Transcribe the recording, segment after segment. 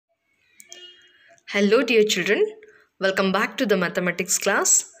Hello dear children, welcome back to the mathematics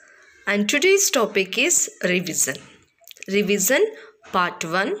class, and today's topic is revision. Revision part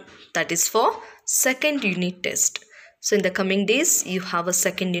 1, that is for second unit test. So in the coming days you have a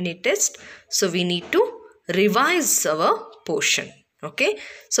second unit test, so we need to revise our portion. Okay,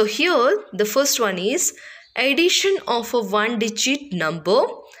 so here the first one is addition of a one digit number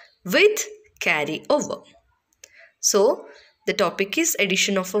with carryover. So the topic is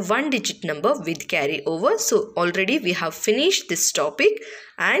addition of a one digit number with carryover. So already we have finished this topic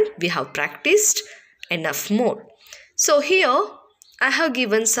and we have practiced enough more. So here I have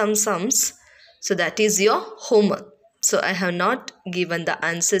given some sums. So that is your homework. So I have not given the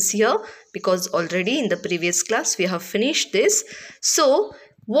answers here because already in the previous class we have finished this. So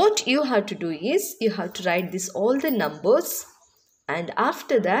what you have to do is you have to write this all the numbers, and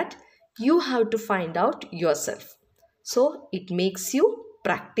after that you have to find out yourself. So it makes you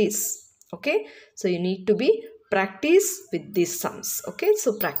practice. Okay, so you need to be practice with these sums. Okay,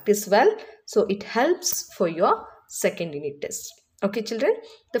 so practice well, so it helps for your second unit test. Okay children,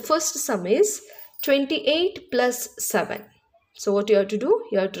 the first sum is 28 plus 7. So what you have to do,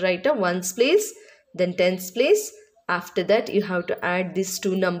 you have to write a ones place, then tens place. After that you have to add this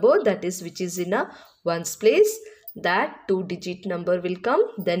two number, that is which is in a ones place. That two digit number will come,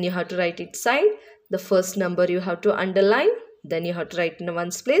 then you have to write it side. The first number you have to underline, then you have to write in a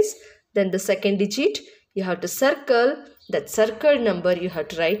ones place. Then the second digit you have to circle, that circle number you have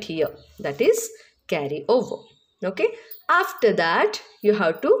to write here, that is carry over. Okay, after that you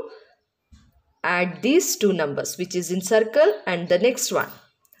have to add these two numbers which is in circle and the next one.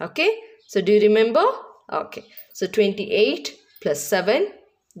 Okay, so do you remember? Okay, so 28 plus 7,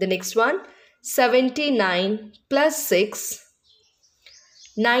 the next one 79 plus 6,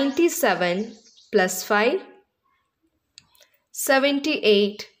 97 plus 5,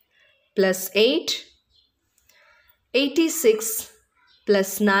 78 plus 8, 86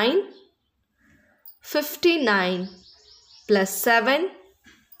 plus 9, 59 plus 7,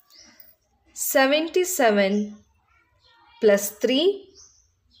 77 plus 3,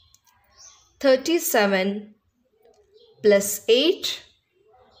 37 plus 8,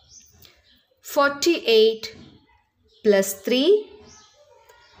 48 plus 3,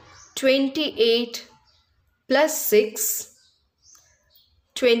 28 plus 6,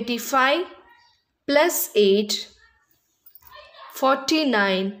 25 plus 8,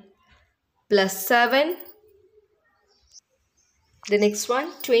 49 plus 7. The next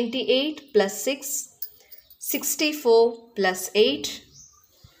one 28 plus 6, 64 plus 8.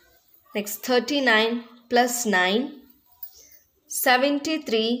 Next 39 plus 9,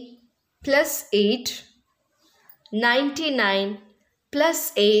 73 plus 8, 99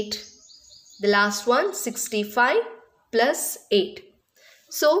 plus 8. The last one 65 plus 8.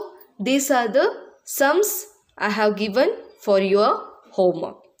 So these are the sums I have given for your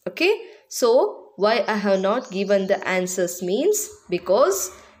homework. Okay, so why I have not given the answers means because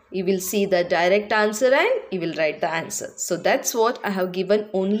you will see the direct answer and you will write the answer. So that's what I have given,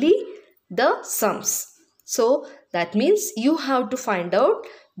 only the sums. So that means you have to find out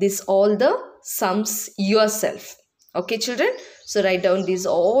this all the sums yourself. Okay children, so write down these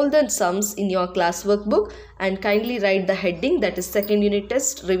all the sums in your class workbook and kindly write the heading, that is second unit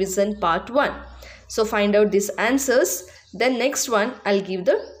test revision part 1. So find out these answers. Then next one I'll give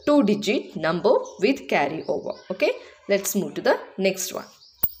the two digit number with carryover. Okay, let's move to the next one.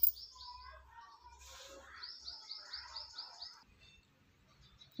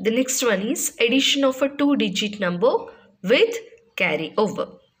 The next one is addition of a two digit number with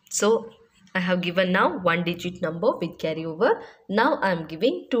carryover. So I have given now one digit number with carryover. Now I am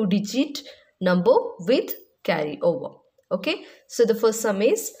giving two digit number with carryover. Okay, so the first sum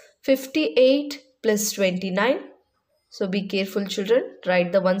is 58 plus 29. So be careful children,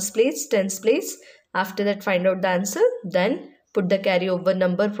 write the ones place, tens place. After that find out the answer, then put the carryover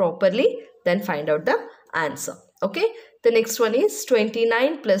number properly, then find out the answer. Okay, the next one is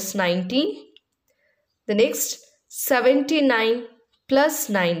 29 plus 19. The next 79 plus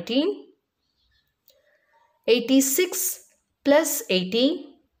 19. 86 plus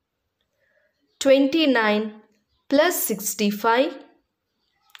 18, 29 plus 65,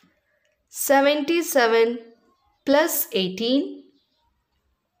 77 plus 18,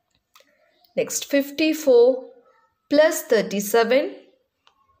 next 54 plus 37,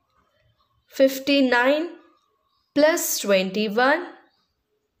 59 plus 21,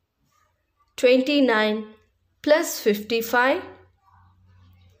 29 plus 55,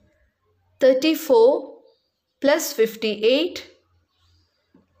 34 plus 58,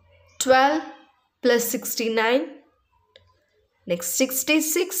 12 plus 69, next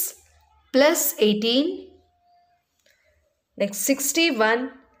 66 plus 18. Next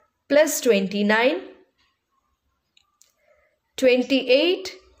 61 plus 29.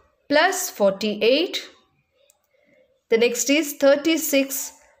 28 plus 48. The next is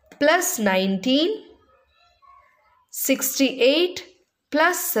 36 plus 19. 68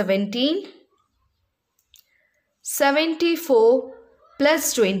 plus 17. 74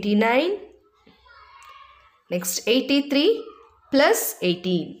 plus 29. Next 83 plus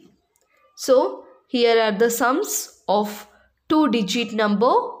 18. So here are the sums of 2-digit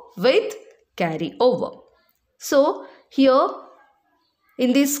number with carry over. So here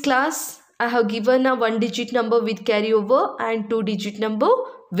in this class I have given a 1-digit number with carry over and 2-digit number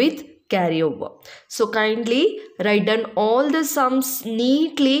with carry over. So kindly write down all the sums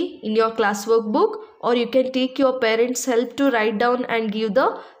neatly in your classwork book, or you can take your parents' help to write down and give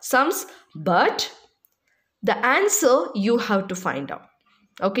the sums, but the answer you have to find out.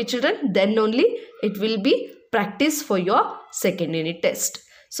 Okay children, then only it will be practice for your second unit test.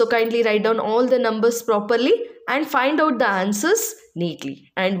 So kindly write down all the numbers properly and find out the answers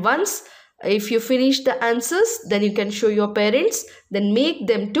neatly. And once if you finish the answers, then you can show your parents, then make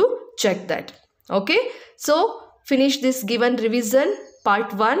them to check that. Okay, so finish this given revision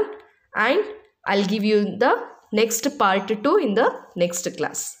part 1 and I'll give you the next part 2 in the next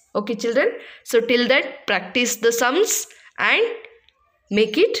class. Okay children, so till that practice the sums and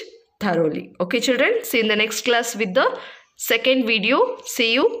make it thoroughly. Okay children, see you in the next class with the second video.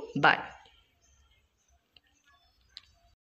 See you. Bye.